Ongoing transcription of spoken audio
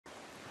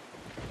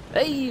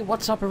Hey,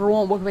 what's up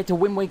everyone? Welcome back to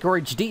Wind Waker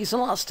HD. So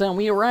last time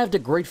we arrived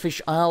at Greatfish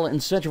Isle in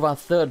search of our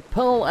third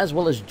pearl as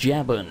well as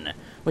Jabun,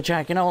 which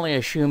I can only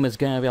assume is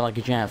going to be like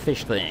a giant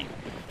fish thing.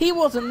 He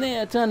wasn't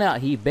there. It turned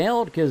out he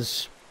bailed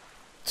because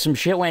some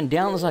shit went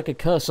down. There's like a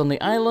curse on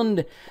the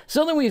island.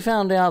 So then we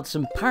found out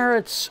some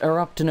pirates are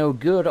up to no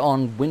good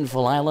on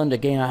Windfall Island.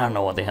 Again, I don't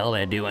know what the hell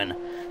they're doing.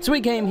 So we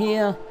came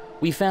here.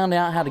 We found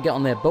out how to get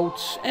on their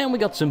boats, and we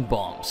got some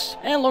bombs.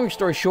 And long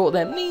story short,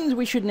 that means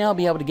we should now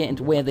be able to get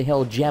into where the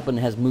hell Jabun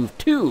has moved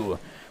to,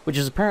 which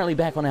is apparently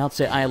back on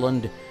Outset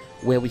Island,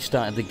 where we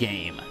started the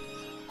game.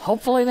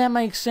 Hopefully that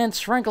makes sense.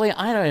 Frankly,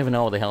 I don't even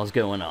know what the hell is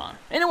going on.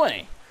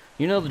 Anyway,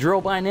 you know the drill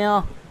by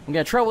now. I'm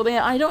going to travel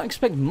there. I don't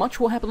expect much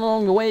will happen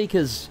along the way,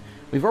 because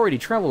we've already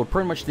traveled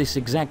pretty much this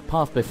exact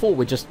path before.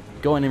 We're just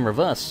going in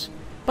reverse.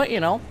 But, you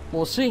know,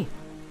 we'll see.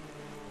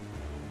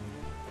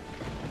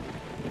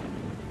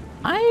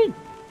 I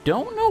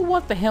don't know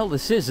what the hell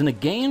this is, and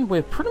again,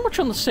 we're pretty much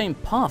on the same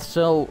path,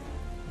 so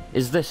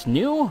is this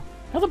new?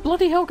 How the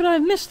bloody hell could I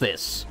have missed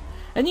this?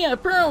 And yeah,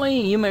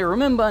 apparently, you may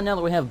remember, now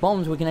that we have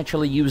bombs, we can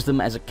actually use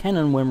them as a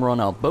cannon when we're on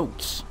our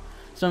boats.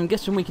 So I'm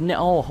guessing we can,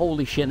 oh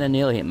holy shit, that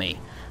nearly hit me.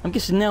 I'm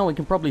guessing now we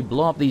can probably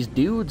blow up these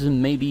dudes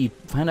and maybe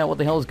find out what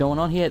the hell is going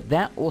on here.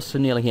 That also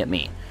nearly hit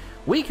me.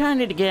 We kind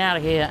of need to get out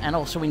of here, and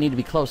also we need to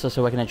be closer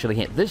so I can actually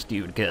hit this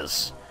dude,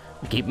 because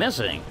we keep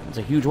missing. It's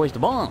a huge waste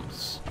of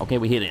bombs. Okay,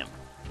 we hit him.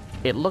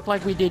 It looked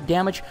like we did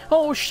damage.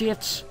 Oh,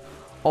 shit.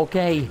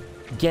 Okay,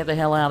 get the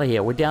hell out of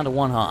here. We're down to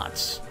 1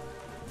 hearts.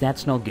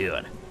 That's no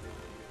good.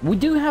 We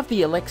do have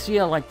the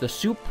elixir, like the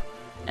soup.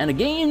 And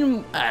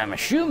again, I'm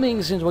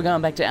assuming since we're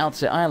going back to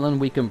Outset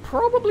Island, we can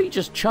probably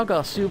just chug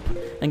our soup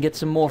and get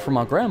some more from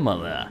our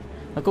grandmother.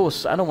 Of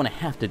course, I don't want to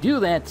have to do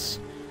that,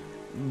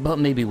 but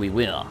maybe we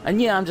will.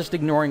 And yeah, I'm just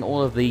ignoring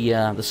all of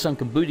the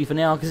sunken booty for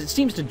now, because it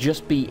seems to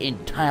just be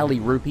entirely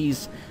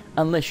rupees,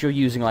 unless you're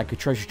using like a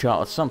treasure chart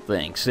or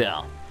something,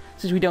 so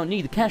since we don't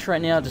need the cash right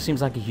now, it just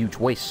seems like a huge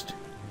waste.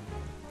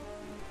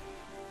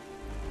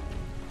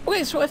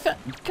 Okay, so I found...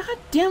 God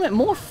damn it,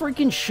 more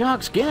freaking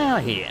sharks. Get out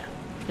of here.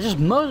 I just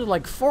murdered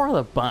like 4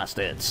 other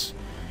bastards.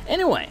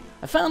 Anyway,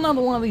 I found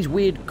another one of these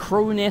weird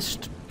crow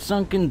nest,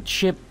 sunken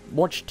ship,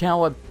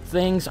 watchtower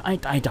things. I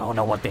don't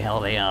know what the hell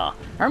they are.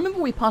 I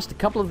remember we passed a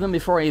couple of them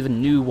before I even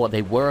knew what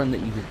they were and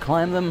that you could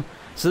climb them.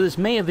 So this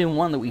may have been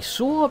one that we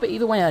saw, but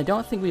either way, I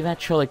don't think we've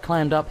actually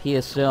climbed up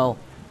here, so...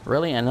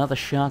 Really? Another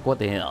shark? What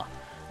the hell?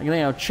 I'm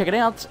gonna go check it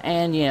out,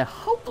 and yeah,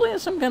 hopefully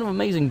there's some kind of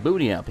amazing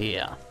booty up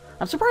here.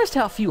 I'm surprised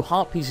how few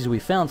heart pieces we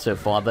found so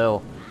far,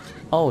 though.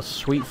 Oh,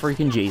 sweet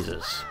freaking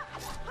Jesus.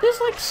 There's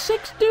like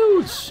 6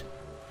 dudes!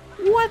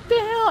 What the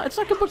hell? It's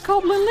like a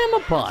Bokoblin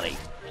Lemma party!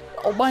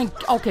 Oh my...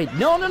 Okay,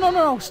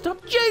 no,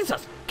 stop,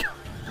 Jesus!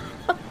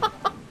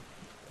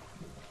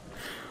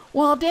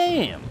 Well,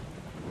 damn.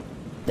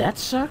 That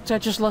sucked, I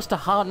just lost a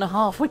heart and a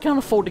half. We can't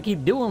afford to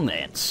keep doing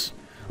that.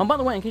 And by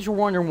the way, in case you're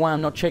wondering why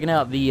I'm not checking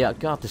out the...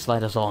 God, this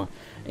ladder's long.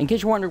 In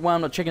case you're wondering why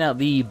I'm not checking out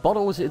the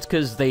bottles, it's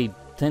because they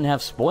tend to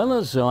have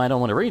spoilers, so I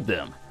don't want to read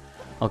them.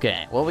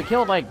 Okay, well, we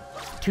killed, like,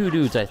 2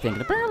 dudes, I think,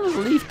 and apparently the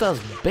leaf does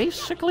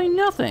basically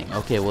nothing.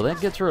 Okay, well,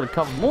 that gets rid of a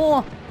couple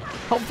more.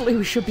 Hopefully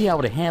we should be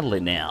able to handle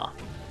it now.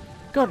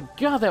 God,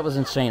 that was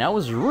insane. I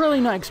was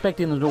really not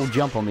expecting them to all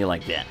jump on me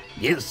like that.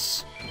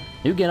 Yes!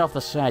 You get off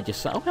the side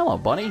yourself. Oh, hello,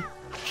 buddy.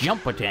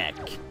 Jump attack.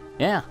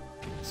 Yeah,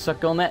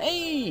 suck on that.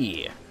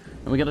 Hey!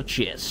 And we got a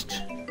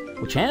chest,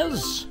 which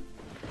has...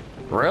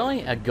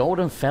 Really? A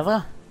golden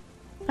feather?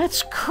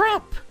 That's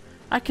crap!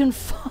 I can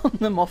farm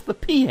them off the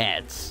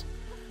pea-hats.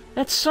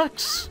 That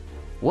sucks.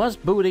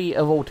 Worst booty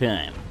of all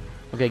time.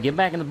 Okay, get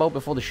back in the boat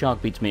before the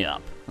shark beats me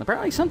up.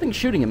 Apparently something's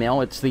shooting at me. Oh,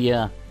 it's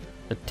the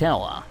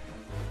tower.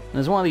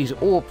 There's one of these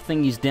orb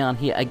thingies down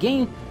here.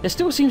 Again, there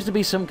still seems to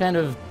be some kind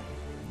of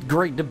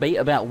great debate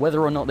about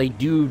whether or not they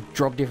do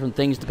drop different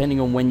things depending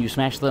on when you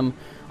smash them.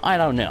 I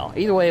don't know.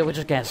 Either way, we're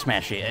just gonna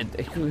smash it.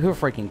 Who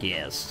freaking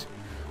cares?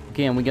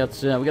 Okay, and we got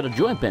a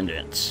joint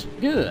pendant.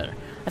 Good.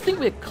 I think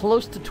we're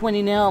close to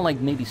 20 now, like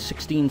maybe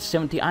 16,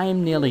 17. I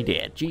am nearly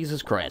dead.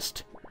 Jesus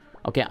Christ.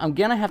 Okay, I'm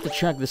gonna have to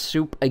chug the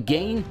soup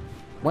again.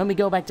 When we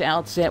go back to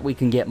Outset, we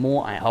can get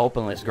more, I hope,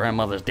 unless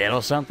grandmother's dead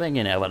or something.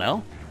 You never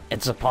know.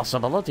 It's a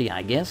possibility,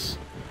 I guess.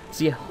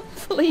 See,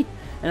 hopefully,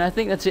 and I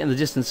think that's it in the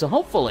distance, so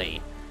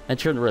hopefully,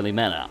 that shouldn't really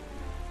matter.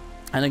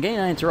 And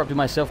again, I interrupted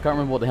myself, can't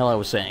remember what the hell I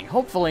was saying.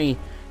 Hopefully,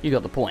 you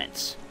got the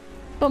points.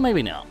 But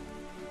maybe not.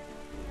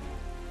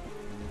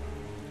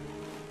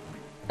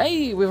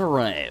 Hey, we've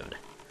arrived.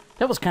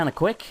 That was kind of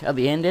quick, at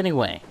the end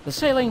anyway. The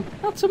sailing,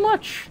 not so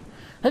much.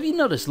 Have you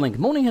noticed, Link,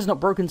 morning has not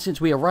broken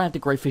since we arrived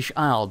at Greatfish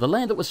Isle, the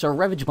land that was so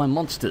ravaged by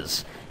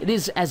monsters. It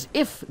is as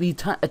if the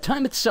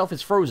time itself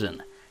is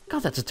frozen.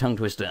 God, that's a tongue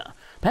twister.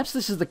 Perhaps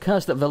this is the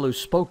curse that Velu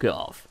spoke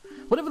of.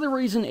 Whatever the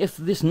reason, if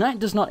this night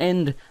does not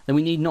end, then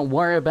we need not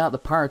worry about the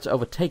pirates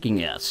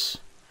overtaking us.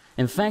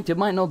 In fact, it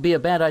might not be a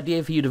bad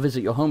idea for you to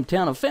visit your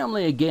hometown and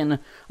family again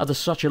after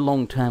such a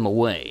long time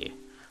away.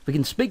 We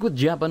can speak with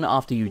Jabun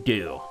after you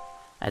do.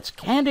 That's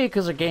candy,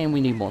 because again, we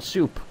need more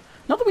soup.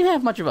 Not that we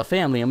have much of a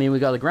family. I mean, we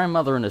got a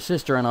grandmother and a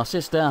sister, and our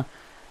sister...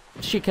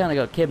 she kind of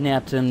got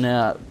kidnapped, and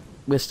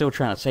we're still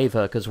trying to save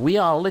her, because we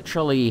are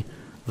literally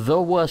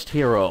the worst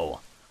hero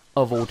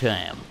of all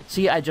time.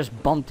 See, I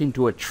just bumped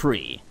into a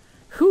tree.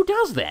 Who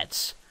does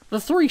that? The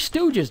Three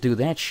Stooges do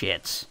that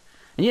shit.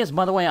 And yes,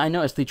 by the way, I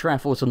noticed the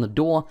Triforce on the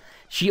door.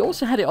 She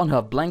also had it on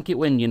her blanket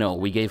when, you know,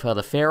 we gave her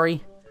the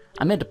fairy.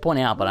 I meant to point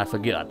out, but I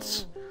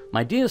forgot.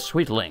 My dear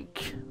sweet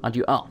Link, aren't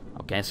you? Oh,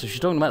 okay, so she's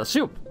talking about the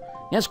soup.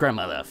 Yes,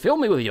 grandmother, fill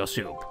me with your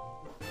soup.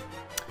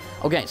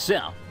 Okay,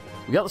 so,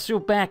 we got the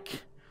soup back.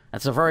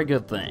 That's a very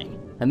good thing.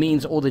 That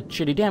means all the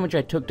shitty damage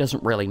I took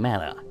doesn't really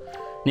matter.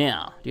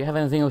 Now, do you have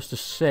anything else to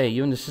say?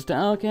 You and the sister?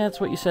 Okay, that's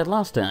what you said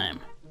last time.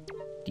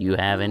 Do you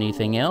have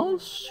anything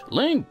else?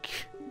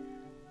 Link!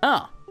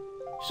 Oh,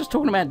 she's just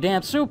talking about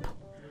damn soup.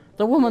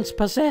 The woman's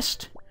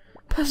possessed.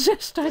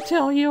 Possessed, I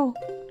tell you.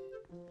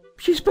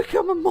 She's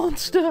become a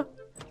monster.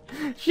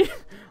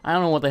 I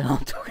don't know what the hell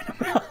I'm talking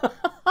about.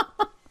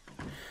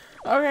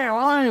 Okay,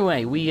 well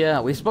anyway,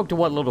 we spoke to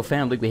what little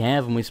family we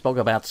have, and we spoke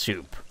about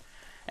soup.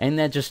 Ain't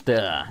that just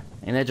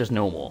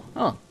normal?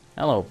 Oh,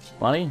 hello,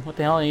 buddy. What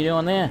the hell are you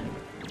doing there?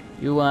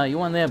 You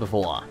weren't there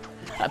before.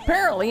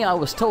 Apparently, I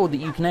was told that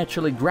you can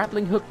actually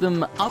grappling hook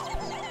them up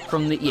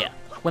from the, yeah,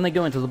 when they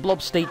go into the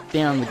blob state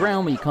down the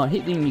ground where you can't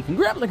hit them, you can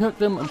grappling hook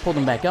them and pull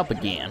them back up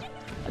again.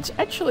 It's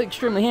actually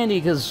extremely handy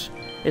because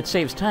it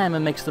saves time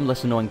and makes them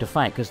less annoying to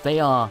fight, because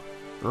they are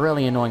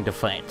really annoying to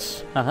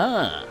fight.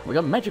 Haha, we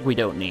got magic we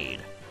don't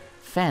need.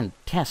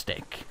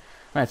 Fantastic.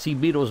 Right, see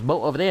Beetle's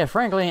boat over there.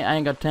 Frankly, I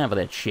ain't got time for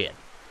that shit.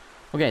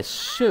 Okay,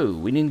 so,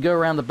 we need to go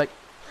around the back...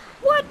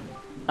 What?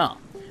 Oh,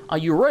 are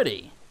you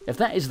ready? If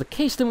that is the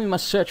case, then we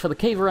must search for the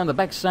cave around the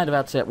backside of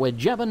Outset where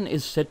Jabun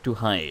is said to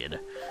hide.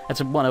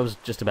 That's what I was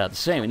just about to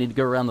say. We need to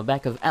go around the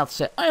back of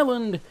Outset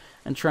Island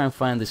and try and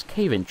find this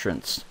cave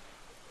entrance.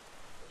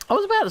 I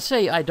was about to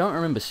say I don't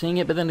remember seeing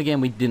it, but then again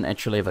we didn't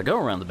actually ever go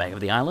around the back of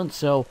the island,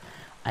 so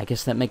I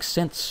guess that makes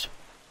sense.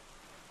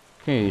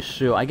 Okay,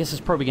 so I guess it's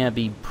probably going to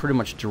be pretty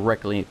much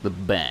directly at the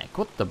back.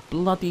 What the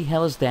bloody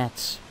hell is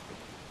that?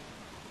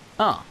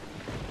 Ah,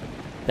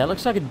 that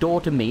looks like a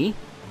door to me.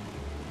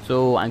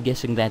 So I'm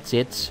guessing that's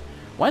it.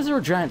 Why is there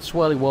a giant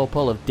swirly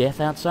whirlpool of death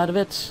outside of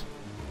it?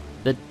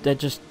 That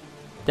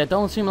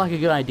don't seem like a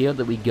good idea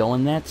that we go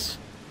in that.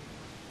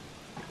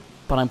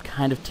 But I'm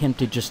kind of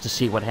tempted just to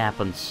see what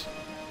happens.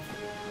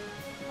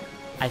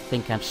 I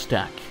think I'm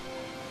stuck.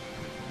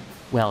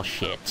 Well,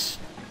 shit.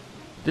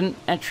 Didn't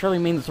actually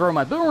mean to throw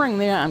my boomerang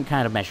there. I'm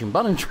kind of mashing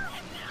buttons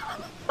right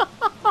now.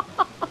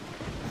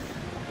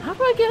 How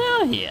do I get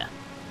out of here?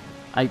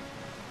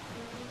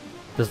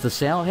 Does the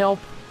sail help?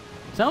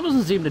 Sail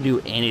doesn't seem to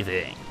do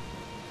anything.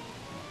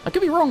 I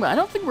could be wrong, but I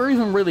don't think we're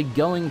even really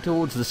going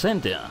towards the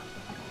center.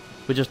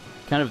 We're just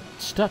kind of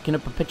stuck in a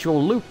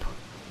perpetual loop.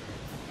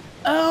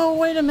 Oh,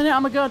 wait a minute,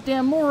 I'm a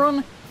goddamn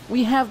moron.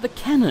 We have the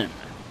cannon.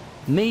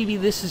 Maybe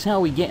this is how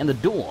we get in the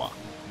door.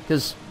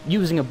 Because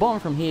using a bomb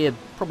from here,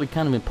 probably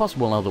kind of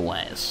impossible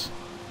otherwise.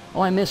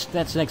 Oh, I missed.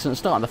 That's an excellent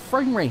start. The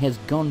frame rate has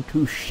gone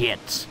to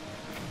shit.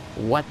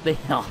 What the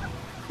hell?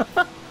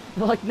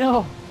 They're like,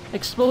 no,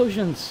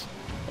 explosions.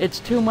 It's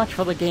too much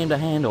for the game to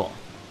handle.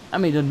 I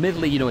mean,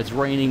 admittedly, you know, it's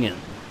raining and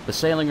we're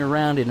sailing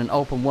around in an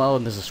open world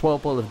and there's a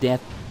swirlpool of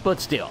death, but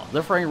still,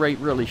 the frame rate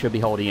really should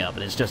be holding up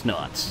and it's just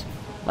nuts.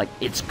 Like,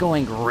 it's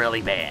going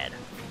really bad.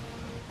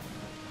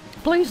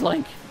 Please,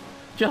 Link,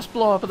 just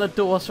blow up at the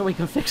door so we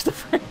can fix the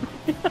frame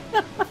rate.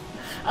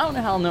 I don't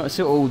know how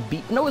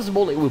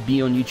noticeable it would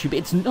be on YouTube.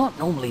 It's not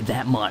normally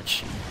that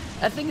much.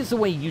 I think it's the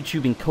way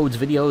YouTube encodes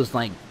videos,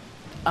 like,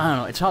 I don't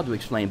know, it's hard to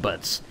explain,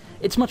 but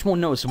it's much more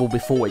noticeable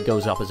before it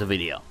goes up as a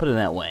video. Put it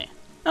that way.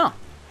 Oh,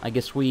 I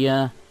guess we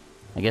did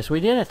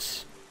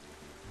it.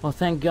 Well,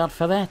 thank God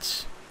for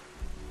that.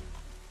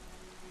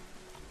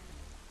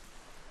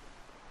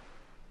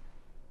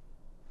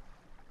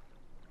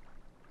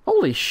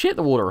 Holy shit,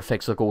 the water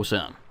effects look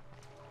awesome.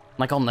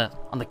 Like on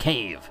the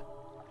cave.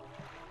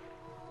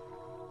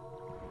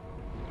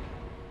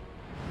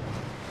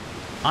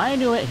 I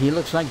knew it, he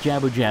looks like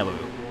Jabu Jabu.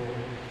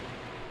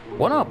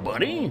 What up,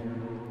 buddy?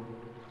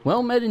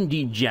 Well met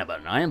indeed,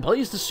 Jabun. I am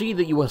pleased to see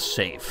that you are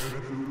safe.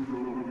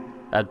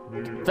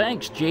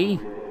 Thanks, G.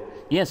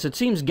 Yes, it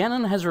seems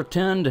Ganon has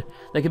returned.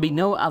 There could be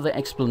no other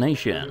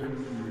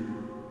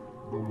explanation.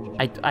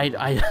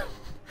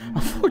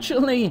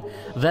 Unfortunately,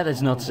 that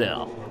is not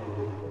so.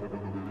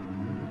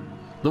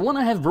 The one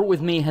I have brought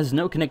with me has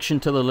no connection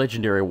to the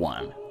legendary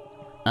one.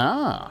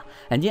 Ah,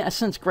 and yet I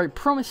sense great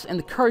promise and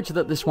the courage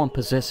that this one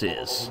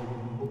possesses.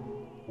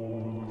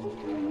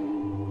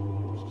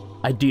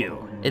 I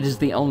do. It is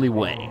the only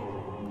way.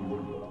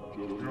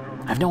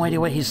 I have no idea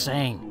what he's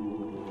saying.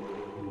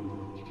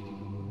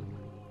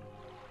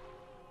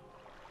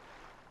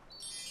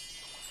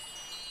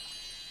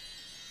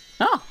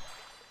 Oh,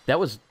 that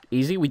was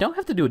easy. We don't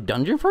have to do a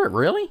dungeon for it,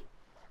 really?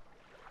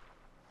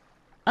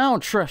 I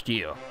don't trust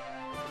you.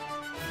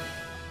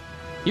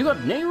 You got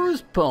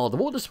Nayru's pearl. The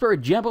water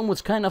spirit Jabun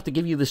was kind enough to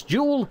give you this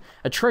jewel,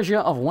 a treasure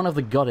of one of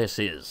the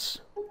goddesses.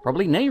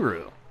 Probably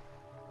Nayru.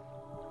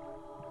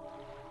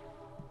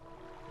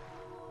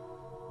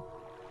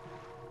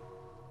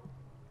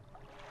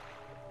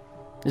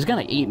 He's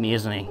gonna eat me,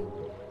 isn't he?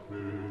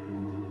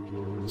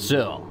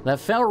 So, that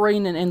foul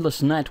rain and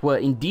endless night were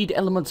indeed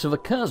elements of a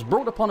curse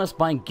brought upon us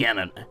by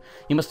Ganon.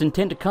 He must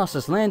intend to cast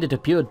this land into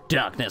pure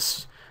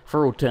darkness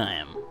for all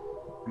time.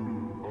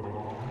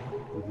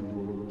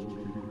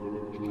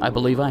 I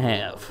believe I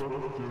have.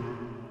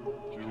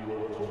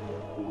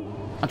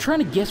 I'm trying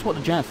to guess what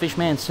the giant fish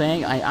man's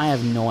saying. I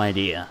have no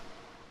idea.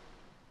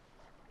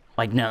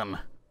 Like none.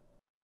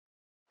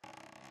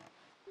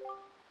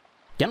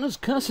 Ganon's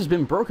curse has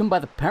been broken by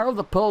the power of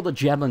the pearl that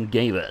Jabun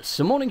gave us.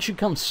 The morning should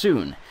come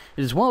soon.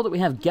 It is well that we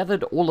have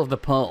gathered all of the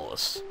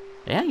pearls.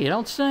 Yeah, you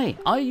don't say.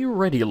 Are you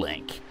ready,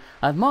 Link?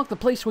 I've marked the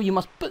place where you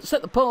must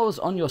set the pearls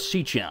on your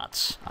sea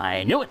charts.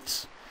 I knew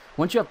it!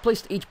 Once you have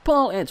placed each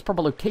pearl in its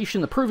proper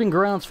location, the proving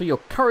grounds for your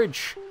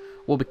courage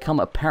will become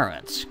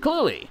apparent.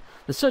 Clearly,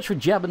 the search for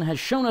Jabun has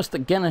shown us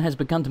that Ganon has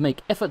begun to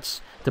make efforts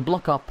to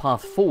block our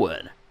path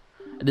forward.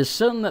 It is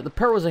certain that the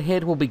perils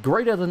ahead will be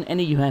greater than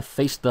any you have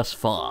faced thus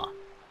far.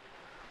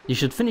 You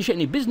should finish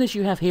any business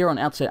you have here on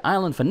Outset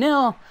Island for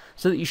now,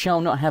 so that you shall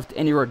not have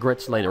any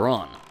regrets later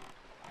on.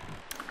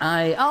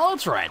 Oh,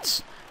 that's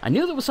right. I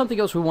knew there was something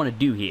else we want to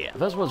do here.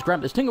 First was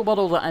grab this tingle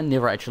bottle that I'm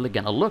never actually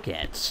going to look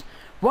at.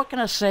 What can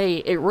I say?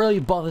 It really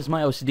bothers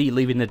my OCD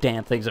leaving the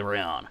damn things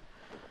around.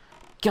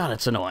 God,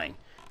 it's annoying.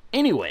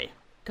 Anyway,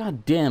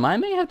 god damn, I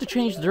may have to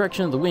change the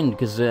direction of the wind,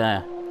 because,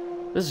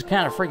 this is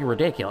kind of freaking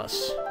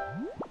ridiculous.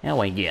 There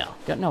we go.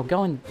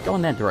 Go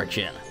in that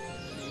direction.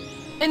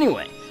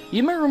 Anyway,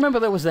 you may remember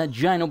there was that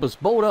ginormous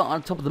boulder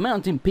on top of the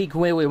mountain peak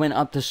where we went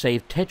up to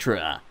save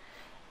Tetra.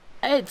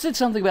 It said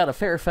something about a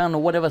fairy fountain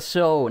or whatever,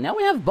 so now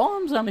we have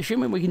bombs. I'm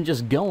assuming we can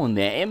just go in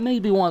there. It may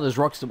be one of those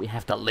rocks that we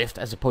have to lift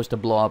as opposed to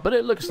blow up, but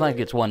it looks like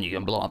it's one you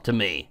can blow up to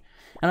me.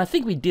 And I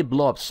think we did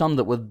blow up some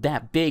that were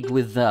that big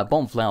with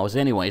bomb flowers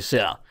anyway,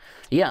 so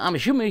yeah, I'm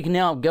assuming we can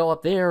now go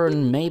up there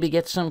and maybe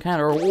get some kind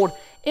of reward.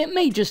 It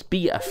may just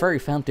be a fairy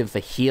fountain for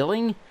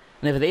healing,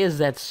 and if it is,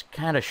 that's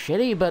kind of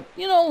shitty, but,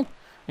 you know,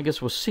 I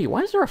guess we'll see.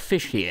 Why is there a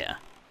fish here?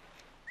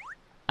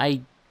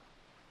 I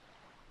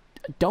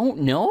don't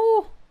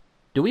know?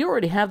 Do we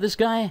already have this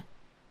guy?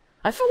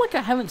 I feel like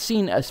I haven't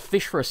seen a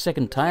fish for a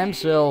second time,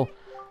 so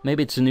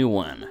maybe it's a new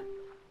one.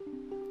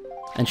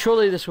 And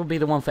surely this will be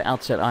the one for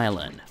Outset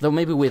Island. Though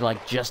maybe we're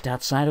like just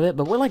outside of it,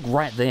 but we're like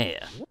right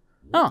there.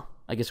 Oh,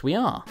 I guess we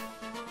are.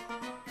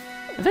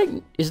 In fact,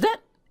 is that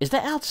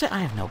Outset? I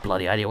have no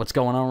bloody idea what's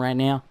going on right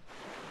now.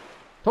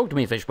 Talk to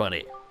me, fish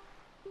buddy.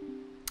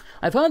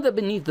 I've heard that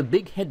beneath the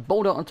big head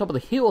boulder on top of the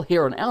hill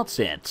here on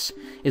Outsets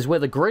is where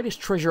the greatest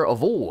treasure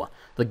of all,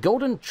 the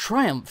golden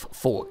triumph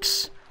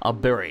forks, are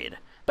buried.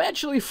 But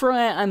actually,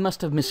 Freya, I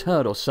must have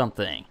misheard or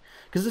something.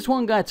 Because this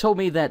one guy told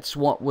me that's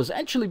what was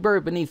actually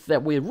buried beneath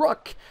that weird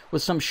rock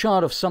was some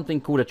shard of something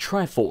called a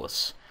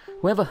Triforce.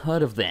 Whoever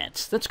heard of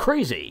that? That's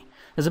crazy.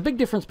 There's a big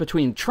difference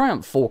between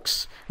Triumph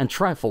Forks and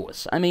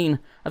Triforce. I mean,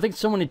 I think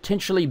someone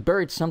intentionally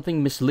buried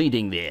something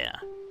misleading there.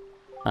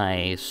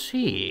 I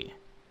see.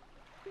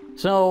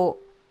 So,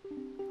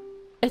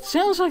 it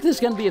sounds like there's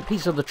going to be a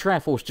piece of the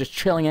Triforce just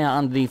chilling out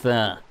underneath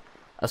a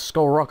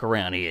skull rock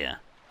around here.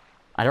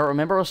 I don't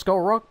remember a skull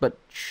rock, but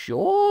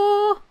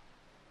sure?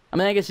 I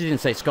mean, I guess he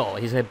didn't say skull,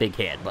 he said big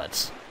head,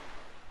 but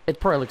it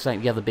probably looks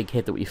like the other big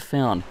head that we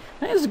found.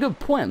 That's a good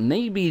point.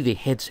 Maybe the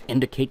heads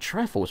indicate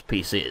Triforce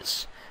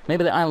pieces.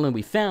 Maybe the island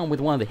we found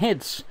with one of the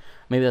heads,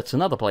 maybe that's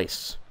another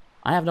place.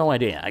 I have no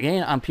idea.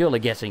 Again, I'm purely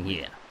guessing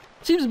here.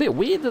 Seems a bit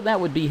weird that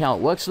would be how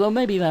it works, though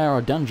maybe there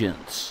are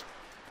dungeons.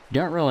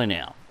 Don't really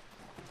know.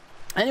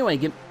 Anyway,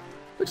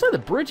 looks like the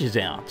bridge is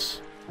out.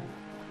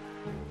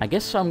 I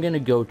guess I'm gonna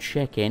go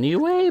check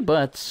anyway,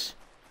 but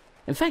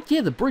in fact,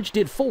 yeah, the bridge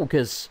did fall,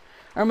 because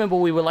I remember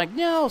we were like,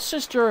 no,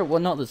 sister, well,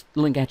 not that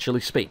Link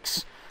actually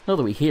speaks, not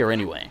that we hear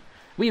anyway.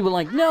 We were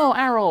like, no,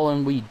 Arrow,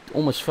 and we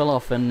almost fell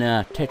off, and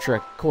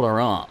Tetra caught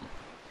our arm.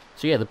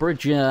 So yeah, the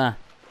bridge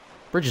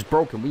is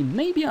broken. We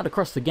may be able to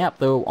cross the gap,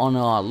 though, on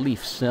our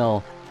leaf,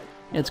 so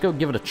yeah, let's go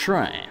give it a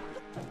try.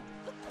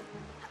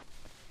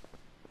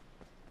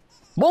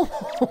 Whoa,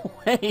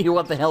 hey,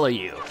 what the hell are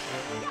you?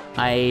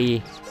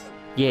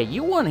 Yeah,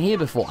 you weren't here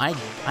before. I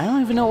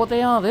don't even know what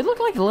they are. They look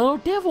like little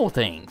devil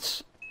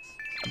things.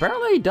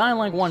 Apparently they die in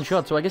like one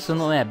shot, so I guess they're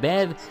not that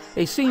bad.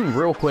 They seem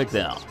real quick,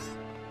 though.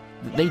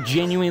 They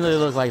genuinely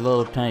look like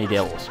little tiny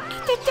devils.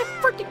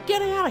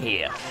 Get out of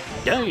here.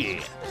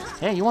 Yeah.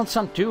 Hey, you want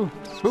some too?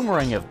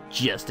 Boomerang of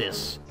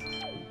justice.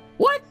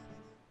 What?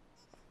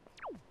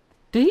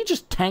 Did he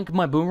just tank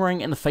my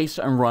boomerang in the face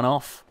and run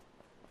off?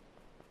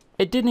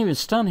 It didn't even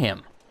stun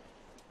him.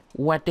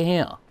 What the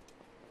hell?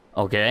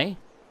 Okay.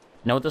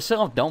 Note to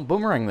self, don't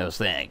boomerang those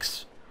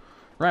things.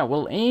 Right,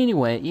 well,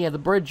 anyway, yeah, the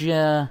bridge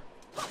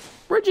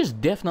is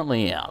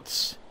definitely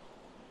out.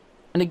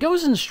 And it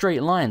goes in a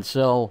straight line,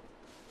 so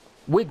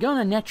we're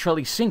gonna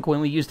naturally sink when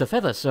we use the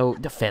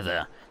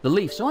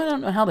leaf, so I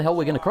don't know how the hell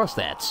we're gonna cross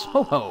that.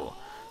 Ho ho!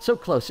 So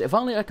close, if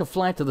only I could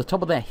fly to the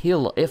top of that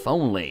hill, if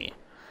only.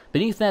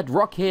 Beneath that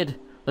rock head,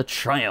 the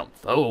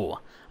triumph. Oh,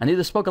 I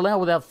neither spoke aloud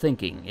without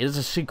thinking. It is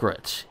a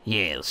secret.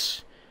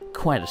 Yes,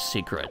 quite a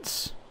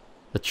secret.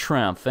 The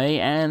triumph, eh?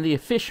 And the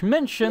fish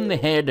mentioned the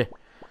head.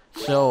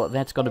 So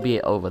that's got to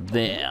be over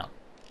there.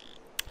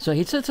 So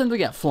he said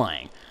something about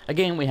flying.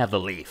 Again, we have the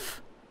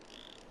leaf.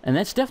 And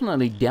that's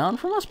definitely down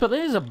from us, but it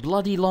is a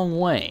bloody long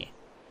way.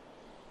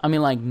 I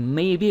mean, like,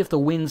 maybe if the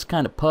wind's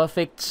kind of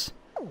perfect,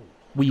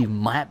 we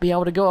might be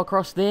able to go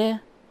across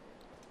there.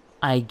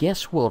 I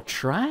guess we'll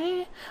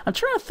try? I'm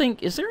trying to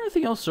think, is there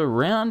anything else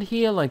around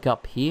here, like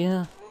up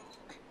here?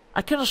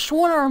 I could have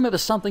sworn I remember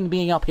something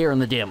being up here in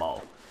the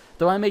demo.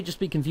 Though I may just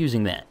be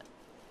confusing that.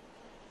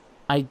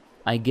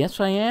 I guess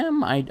I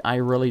am? I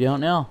really don't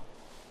know.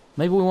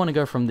 Maybe we want to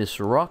go from this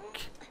rock.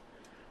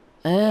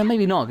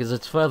 Maybe not, because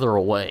it's further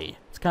away.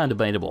 It's kind of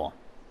debatable.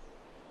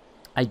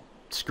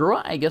 Screw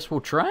it, I guess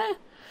we'll try.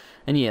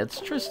 And yeah, let's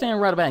try to stand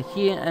right about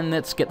here, and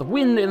let's get the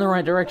wind in the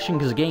right direction,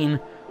 because again,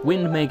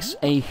 wind makes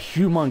a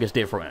humongous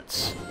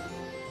difference.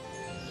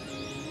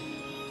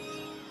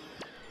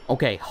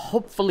 Okay,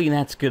 hopefully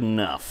that's good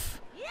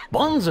enough.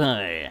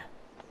 Bonsai!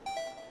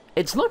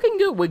 It's looking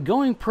good, we're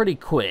going pretty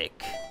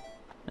quick.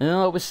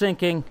 I was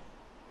thinking,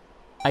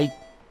 I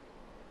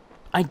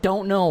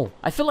don't know.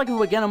 I feel like if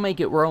we're gonna make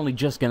it, we're only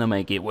just gonna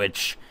make it,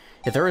 which,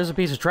 if there is a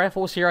piece of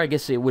Triforce here, I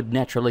guess it would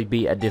naturally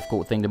be a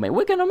difficult thing to make.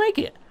 We're gonna make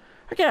it.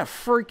 I gotta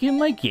freaking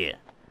make it.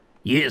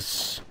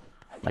 Yes!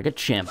 Like a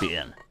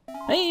champion.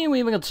 Hey, we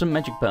even got some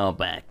magic power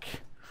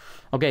back.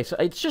 Okay, so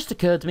it's just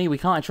occurred to me we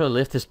can't actually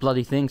lift this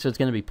bloody thing, so it's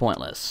gonna be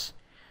pointless.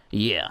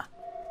 Yeah.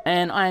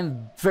 And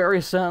I'm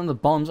very certain the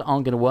bombs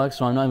aren't gonna work,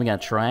 so I'm not even gonna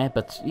try it,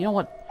 but you know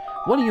what?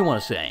 What do you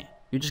want to say?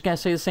 You just gotta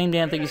say the same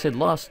damn thing you said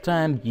last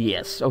time?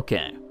 Yes,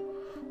 okay.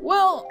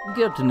 Well,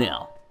 good to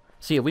know.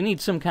 See, we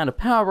need some kind of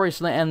power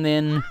bracelet, and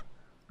then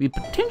we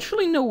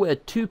potentially know where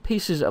 2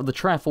 pieces of the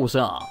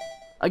Triforce are.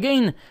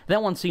 Again,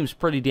 that one seems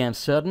pretty damn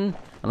certain,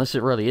 unless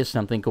it really is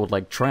something called,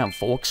 like, Triumph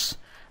Forks.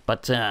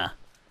 But,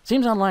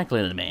 seems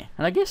unlikely to me.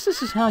 And I guess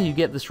this is how you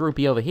get this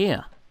rupee over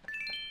here.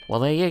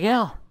 Well, there you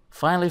go.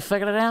 Finally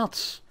figured it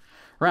out.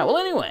 Right, well,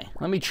 anyway,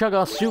 let me chug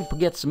our soup,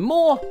 get some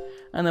more,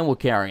 and then we'll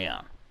carry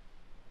on.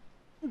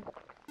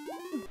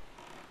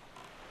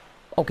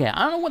 Okay,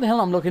 I don't know what the hell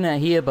I'm looking at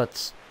here,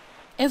 but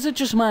is it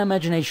just my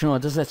imagination, or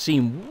does that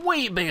seem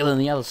way bigger than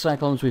the other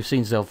cyclones we've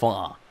seen so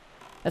far?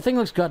 That thing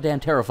looks goddamn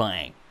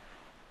terrifying.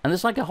 And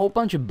there's like a whole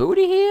bunch of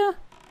booty here?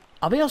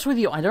 I'll be honest with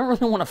you, I don't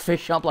really want to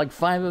fish up like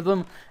 5 of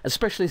them,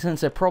 especially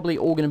since they're probably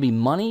all going to be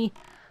money.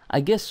 I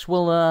guess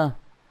we'll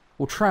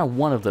try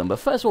one of them. But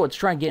first of all, let's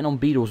try getting on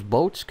Beetle's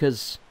boats,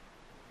 because...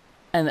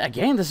 And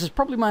again, this is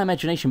probably my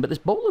imagination, but this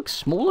boat looks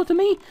smaller to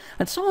me.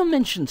 And someone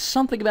mentioned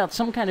something about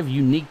some kind of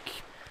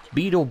unique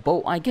Beetle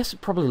boat. I guess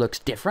it probably looks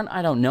different,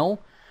 I don't know.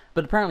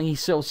 But apparently he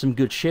sells some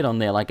good shit on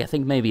there, like I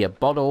think maybe a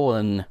bottle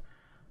and...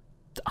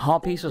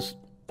 heart pieces.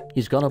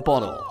 He's got a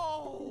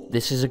bottle.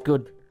 This is a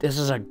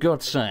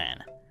good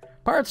sign.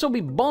 Pirates will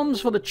be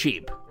bombs for the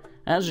cheap.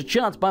 As a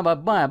chance, bye.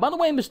 By the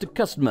way, Mr.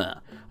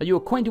 Customer, are you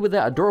acquainted with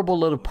that adorable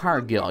little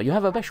pirate girl? You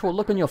have a bashful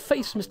look on your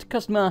face, Mr.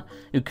 Customer.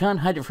 You can't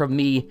hide it from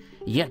me.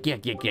 Yuck.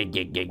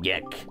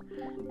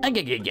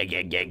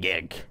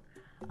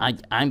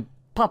 I'm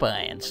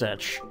Popeye and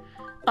such.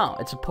 Oh,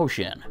 it's a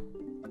potion.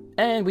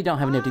 And we don't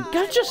have an empty...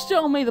 God, just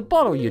sell me the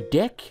bottle, you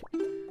dick.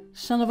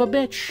 Son of a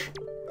bitch.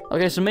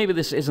 Okay, so maybe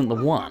this isn't the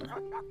one.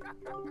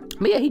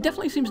 But yeah, he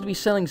definitely seems to be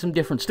selling some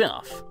different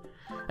stuff.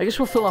 I guess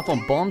we'll fill up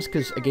on bombs,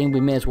 because, again, we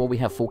may as well we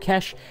have full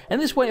cash.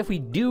 And this way, if we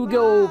do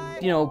go,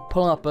 you know,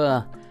 pull up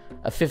a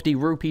 50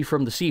 rupee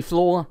from the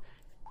seafloor,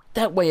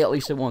 that way at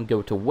least it won't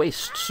go to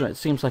waste. So it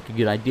seems like a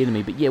good idea to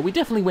me. But yeah, we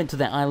definitely went to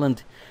that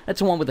island. That's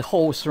the one with the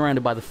hole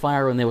surrounded by the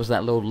fire, and there was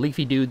that little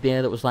leafy dude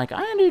there that was like,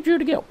 I need you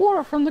to get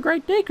water from the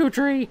great Deku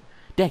tree.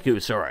 Deku,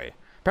 sorry.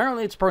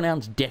 Apparently it's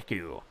pronounced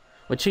Deku,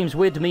 which seems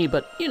weird to me,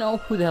 but, you know,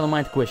 who the hell am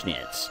I to question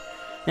it?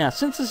 Now,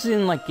 since this is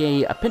in, like,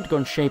 a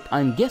pentagon shape,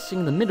 I'm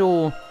guessing the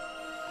middle...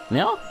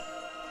 No?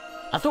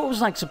 I thought it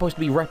was, like, supposed to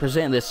be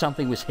represented that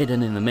something was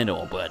hidden in the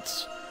middle,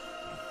 but...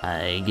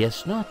 I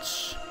guess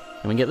not.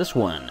 Can we get this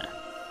one?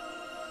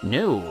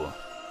 No.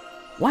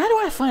 Why do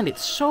I find it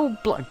so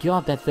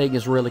God, that thing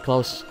is really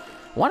close.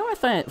 Why do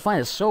I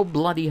find it so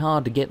bloody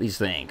hard to get these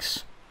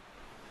things?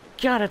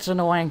 God, it's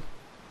annoying.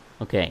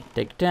 Okay,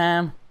 take your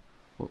time.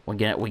 We're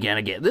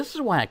gonna get... This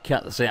is why I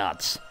cut this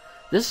out.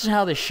 This is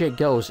how this shit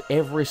goes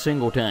every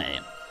single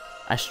time.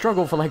 I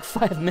struggle for like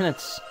 5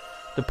 minutes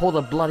to pull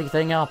the bloody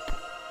thing up.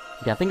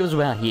 Okay, I think it was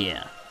about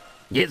here.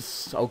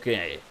 Yes,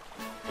 okay.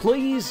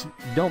 Please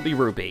don't be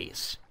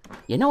rupees.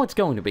 You know it's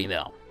going to be,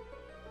 though.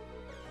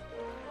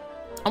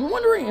 I'm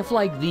wondering if,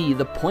 like,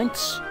 the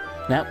points...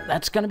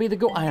 that's gonna be the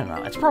goal. I don't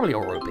know. It's probably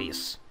all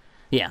rupees.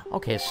 Yeah,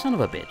 okay, son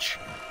of a bitch.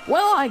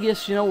 Well, I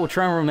guess, you know, we'll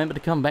try and remember to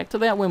come back to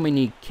that when we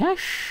need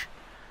cash.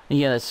 And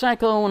yeah, the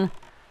cyclone...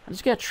 I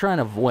just gotta try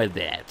and avoid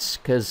that,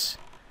 because,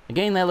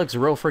 again, that looks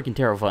real freaking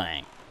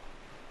terrifying.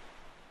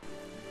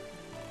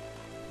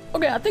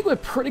 Okay, I think we're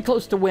pretty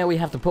close to where we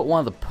have to put one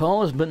of the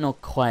pearls, but not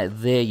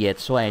quite there yet,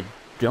 so I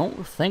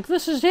don't think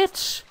this is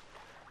it.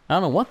 I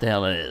don't know what the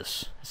hell it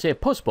is. I see a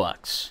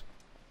postbox.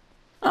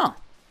 Oh,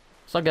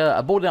 it's like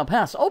a boarded up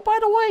house. Oh, by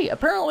the way,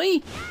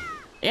 apparently,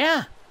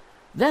 yeah,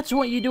 that's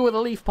what you do with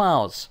the leaf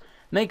piles.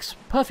 Makes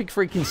perfect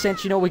freaking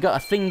sense. You know, we got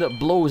a thing that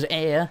blows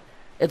air.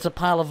 It's a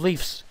pile of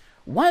leaves.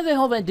 Why the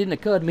hell that didn't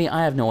occur to me,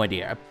 I have no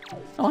idea.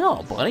 Oh,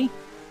 hello, buddy.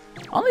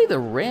 Are they the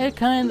rare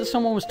kind that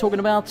someone was talking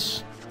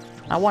about?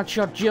 I want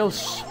your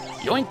juice.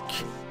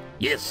 Yoink.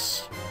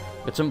 Yes.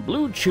 With some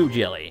blue chew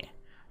jelly.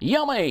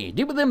 Yummy!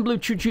 Deep within blue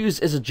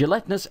choo-choos is a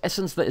gelatinous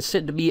essence that is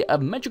said to be a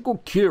magical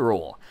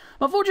cure-all.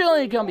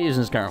 Unfortunately, it can't be used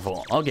in its current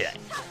form. Okay.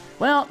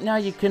 Well, now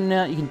you can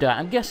die.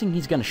 I'm guessing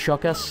he's gonna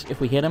shock us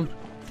if we hit him.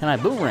 Can I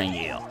boomerang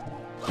you?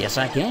 Yes,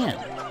 I can.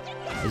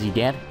 Is he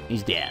dead?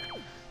 He's dead.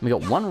 We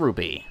got 1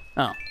 rupee.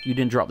 Oh, you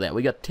didn't drop that.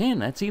 We got 10.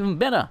 That's even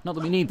better. Not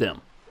that we need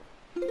them.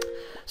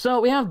 So,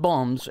 we have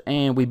bombs,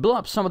 and we blew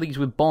up some of these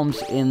with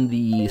bombs in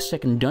the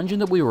second dungeon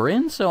that we were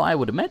in, so I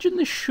would imagine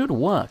this should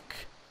work.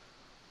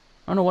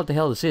 I don't know what the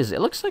hell this is.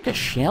 It looks like a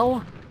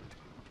shell?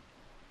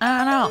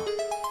 I don't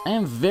know. I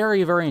am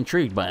very, very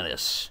intrigued by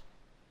this.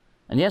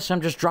 And yes,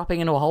 I'm just dropping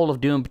into a hole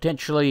of doom,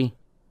 potentially.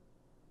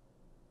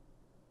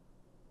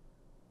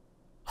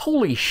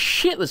 Holy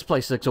shit, this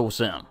place looks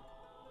awesome.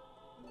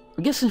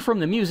 I'm guessing from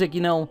the music,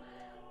 you know,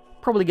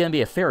 probably gonna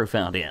be a fairy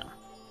fountain.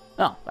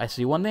 Oh, I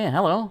see one there.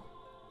 Hello.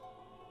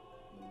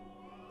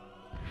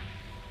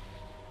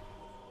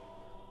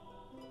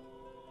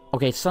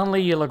 Okay,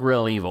 suddenly you look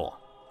real evil.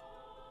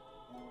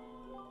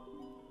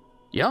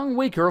 Young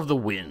Waker of the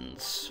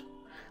Winds,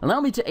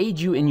 allow me to aid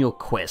you in your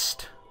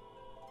quest.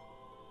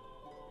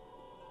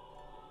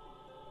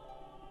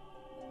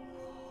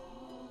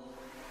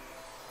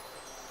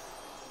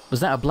 Was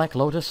that a Black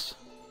Lotus?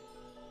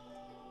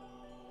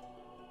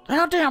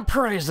 How damn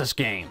pretty is this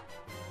game?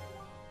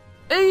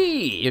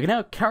 Hey! You can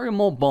now carry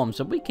more bombs,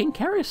 and we can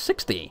carry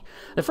 60.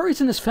 The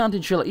fairies in this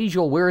fountain shall ease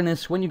your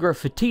weariness. When you grow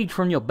fatigued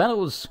from your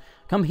battles,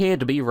 come here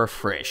to be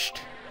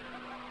refreshed.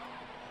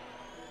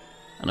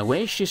 And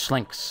away she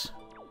slinks.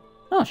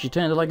 Oh, she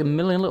turned into like a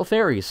million little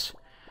fairies.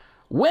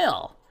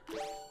 Well,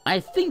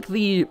 I think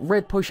the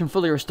red potion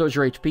fully restores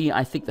your HP.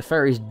 I think the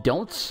fairies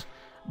don't.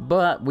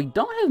 But we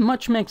don't have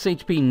much max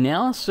HP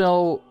now,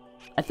 so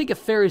I think a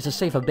fairy is a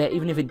safer bet,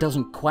 even if it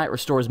doesn't quite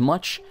restore as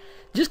much.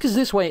 Just because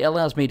this way it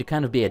allows me to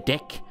kind of be a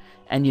dick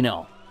and, you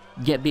know,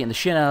 get beaten the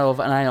shit out of,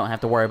 and I don't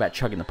have to worry about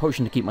chugging the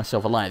potion to keep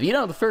myself alive. You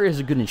know, the fairy is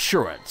a good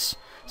insurance,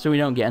 so we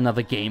don't get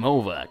another game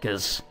over,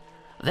 because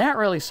that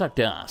really sucked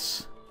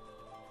ass.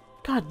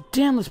 God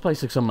damn, this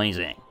place looks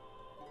amazing.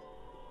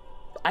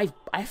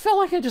 I felt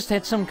like I just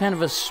had some kind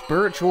of a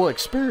spiritual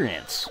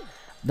experience.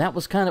 That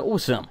was kind of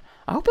awesome.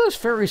 I hope those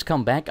fairies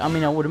come back. I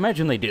mean, I would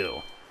imagine they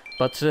do.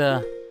 But,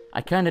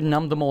 I kind of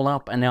numbed them all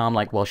up, and now I'm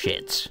like, well,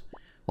 shit.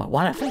 Well,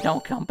 what if they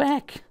don't come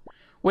back?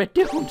 We're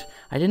doomed.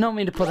 I did not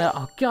mean to put that...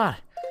 Oh, God.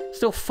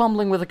 Still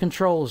fumbling with the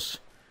controls.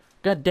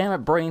 God damn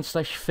it,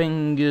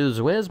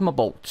 brain/fingers. Where's my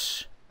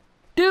bolts?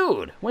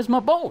 Dude, where's my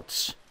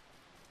bolts?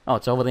 Oh,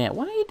 it's over there.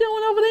 What are you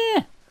doing over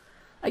there?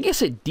 I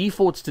guess it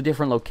defaults to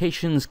different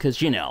locations,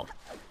 because, you know,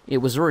 it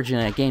was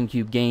originally a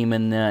GameCube game,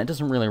 and it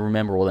doesn't really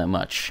remember all that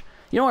much.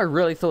 You know, I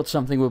really thought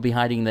something would be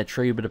hiding in that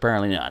tree, but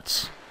apparently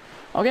not.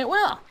 Okay,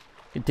 well,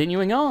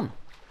 continuing on.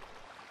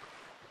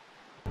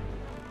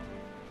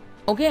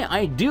 Okay,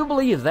 I do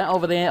believe that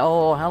over there...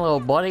 Oh, hello,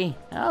 buddy.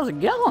 How's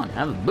it going? I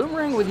have a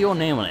boomerang with your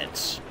name on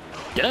it.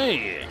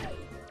 Dang!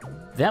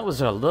 That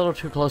was a little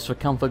too close for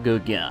comfort,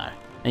 good God.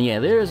 And yeah,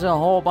 there's a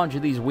whole bunch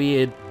of these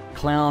weird,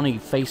 clowny,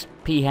 face,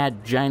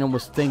 pea-hat,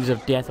 ginormous things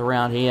of death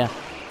around here.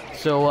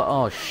 So,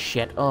 oh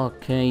shit,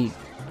 okay.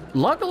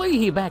 Luckily,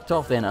 he backed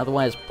off then,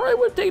 otherwise probably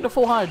would have taken a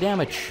full heart of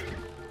damage.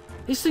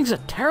 These things are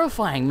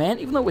terrifying, man,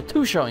 even though we're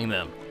two-showing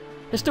them.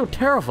 They're still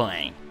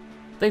terrifying.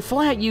 They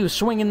fly at you,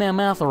 swinging their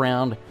mouth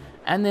around,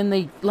 and then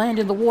they land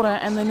in the water,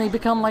 and then they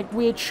become like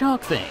weird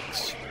shark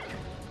things.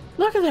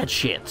 Look at that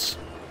shit.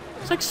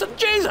 It's like some...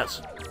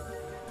 Jesus!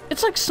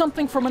 It's like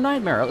something from a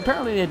nightmare.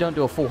 Apparently they don't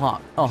do a full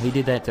heart. Oh, he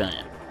did that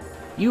time.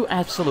 You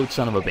absolute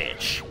son of a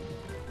bitch.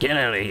 Get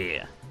out of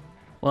here.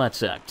 Well, that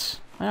sucks.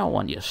 I don't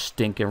want you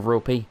stinking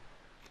rupee.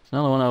 There's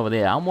another one over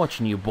there. I'm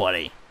watching you,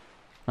 buddy.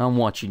 I'm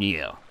watching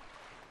you.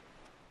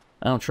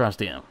 I don't trust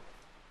him.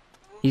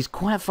 He's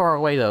quite far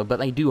away, though, but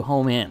they do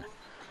home in.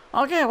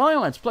 Okay, well,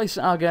 anyway, let's place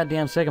our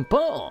goddamn second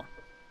pull.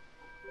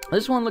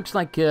 This one looks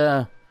like,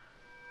 Nayru?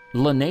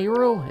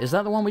 Is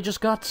that the one we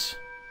just got?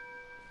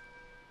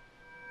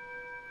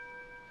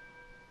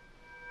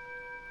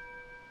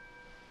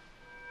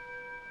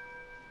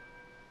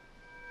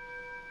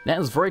 That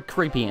is very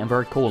creepy and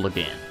very cool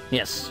again.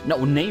 Yes, no,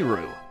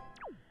 Nayru.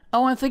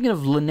 Oh, I'm thinking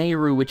of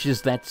Nayru, which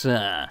is that,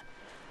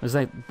 was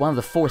like one of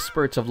the four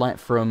spirits of light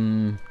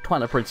from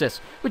Twilight Princess,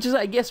 which is,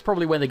 I guess,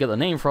 probably where they got the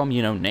name from,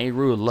 you know,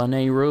 Nayru,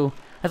 Nayru.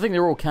 I think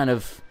they're all kind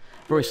of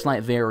very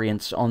slight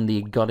variants on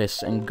the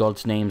goddess and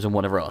god's names and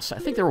whatever else. I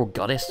think they're all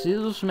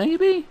goddesses,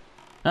 maybe?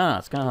 Ah,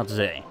 it's kind of hard to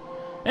say.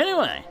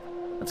 Anyway,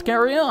 let's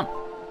carry on.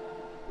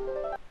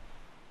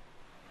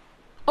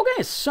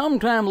 Okay,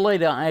 sometime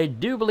later, I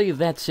do believe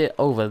that's it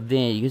over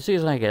there. You can see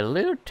it's like a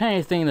little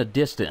tiny thing in the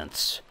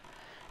distance.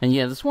 And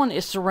yeah, this one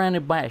is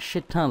surrounded by a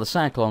shit ton of the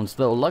cyclones,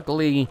 though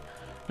luckily,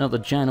 not the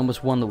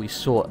ginormous one that we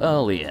saw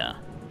earlier.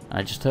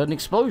 I just heard an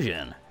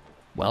explosion.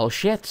 Well,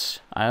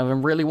 shit. I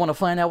really want to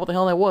find out what the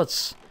hell that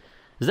was.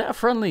 Is that a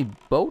friendly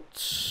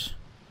boat?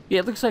 Yeah,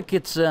 it looks like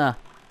it's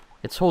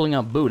holding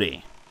up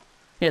booty.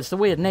 Yeah, it's the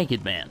weird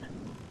naked man.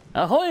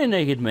 Ahoy,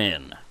 naked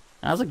man!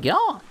 How's it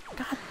going?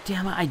 God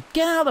damn it, I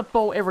get out of the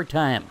boat every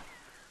time.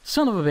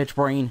 Son of a bitch,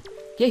 brain.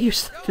 Get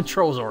used to the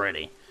controls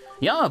already.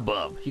 Yeah,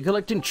 bub. You're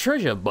collecting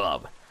treasure,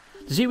 bub.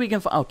 To see if we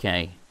can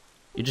okay.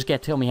 You just gotta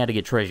tell me how to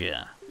get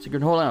treasure.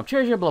 Secret holding up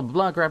treasure, blah blah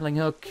blah, grappling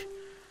hook.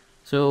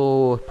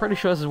 So, pretty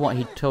sure this is what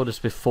he told us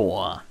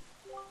before.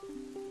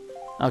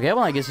 Okay,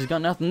 well I guess he's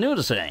got nothing new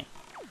to say.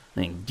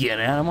 Then get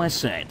out of my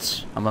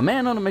sights. I'm a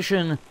man on a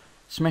mission,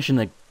 smashing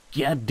the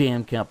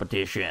goddamn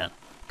competition.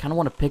 Kinda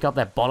want to pick up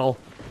that bottle.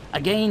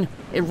 Again,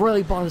 it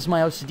really bothers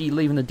my OCD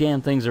leaving the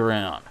damn things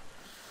around.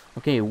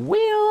 Okay,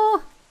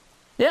 well...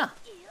 yeah,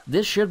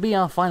 this should be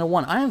our final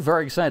one. I am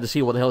very excited to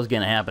see what the hell is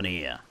going to happen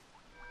here.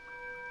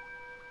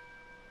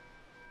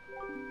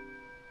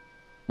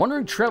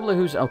 Wandering Traveler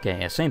who's...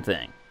 okay, yeah, same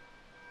thing.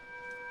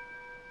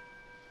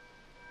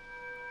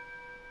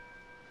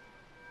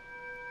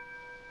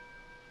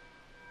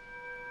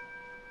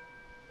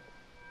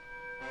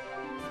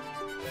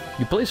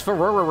 You place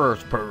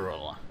Ferrer's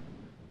Pearl.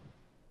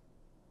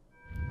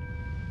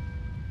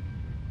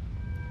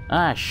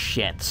 Ah,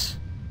 shit.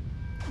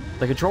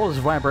 The controller's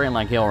vibrating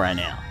like hell right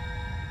now.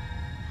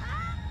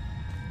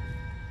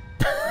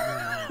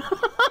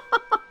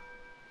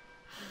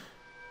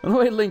 The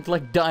way Link,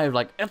 like, dived,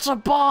 like, it's a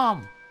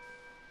bomb!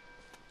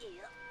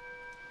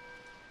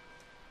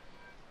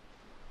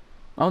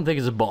 I don't think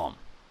it's a bomb.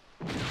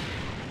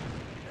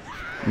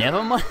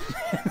 Never mind.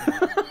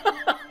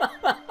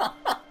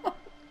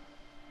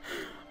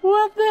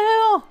 What the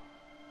hell?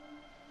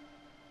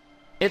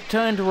 It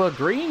turned to a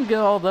green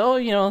girl, though,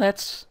 you know,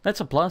 that's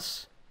a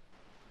plus.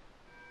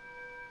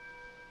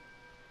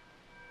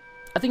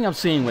 I think I'm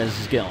seeing where this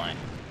is going.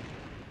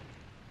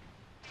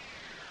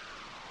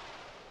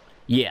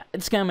 Yeah,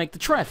 it's gonna make the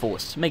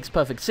Triforce. Makes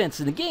perfect sense.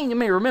 And again, you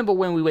may remember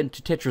when we went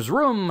to Tetra's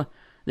room,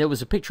 there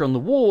was a picture on the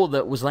wall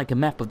that was like a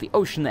map of the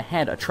ocean that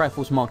had a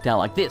Triforce marked out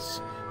like this.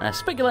 And I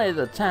speculated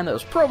at the time that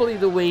was probably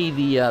the way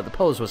the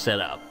pose was set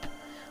up.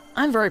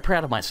 I'm very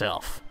proud of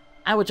myself.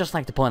 I would just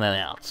like to point that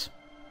out.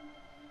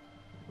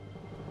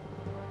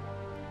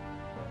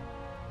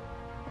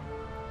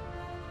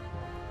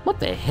 What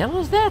the hell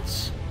is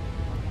that?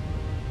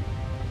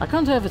 I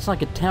can't tell if it's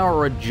like a tower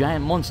or a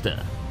giant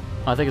monster.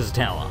 I think it's a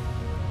tower.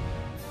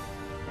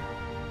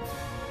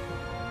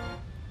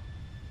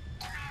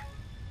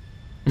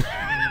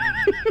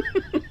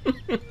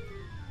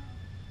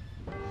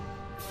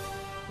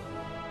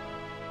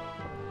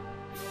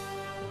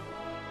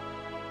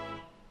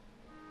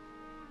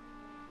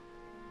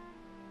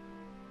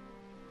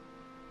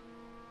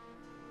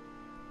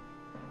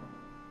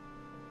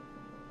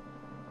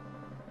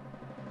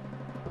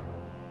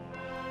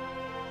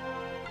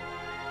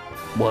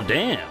 Well,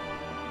 damn.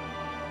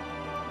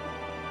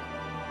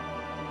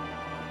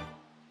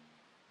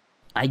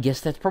 I guess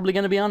that's probably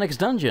going to be our next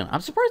dungeon. I'm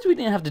surprised we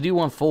didn't have to do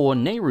one for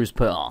Nayru's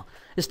Pearl.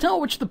 This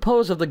tower which the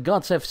pose of the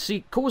gods have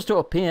caused to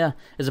appear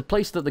is a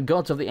place that the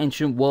gods of the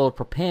ancient world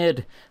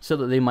prepared so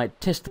that they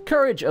might test the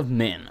courage of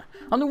men.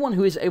 Only one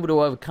who is able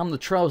to overcome the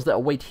trials that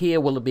await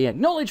here will be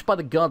acknowledged by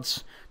the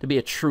gods to be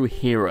a true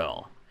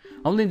hero.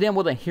 Only then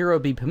will the hero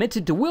be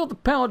permitted to wield the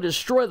power to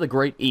destroy the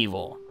great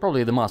evil.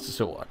 Probably the Master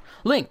Sword.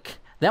 Link,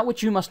 that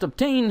which you must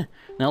obtain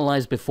now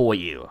lies before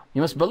you.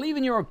 You must believe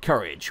in your own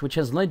courage, which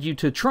has led you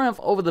to triumph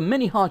over the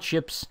many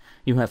hardships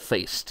you have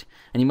faced.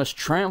 And you must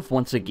triumph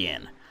once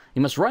again.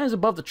 You must rise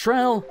above the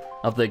trail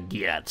of the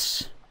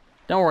gods.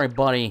 Don't worry,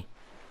 buddy.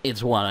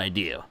 It's what I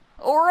do.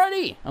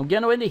 Alrighty, I'm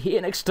going to end it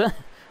here next time.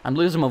 I'm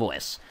losing my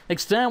voice.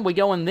 Next time we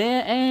go in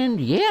there,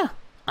 and yeah,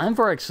 I'm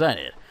very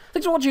excited.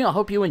 Thanks for watching. I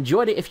hope you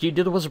enjoyed it. If you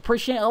did, it was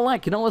appreciated. A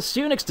like, and I'll see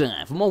you next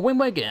time for more Wind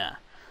Waker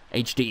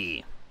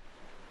HD.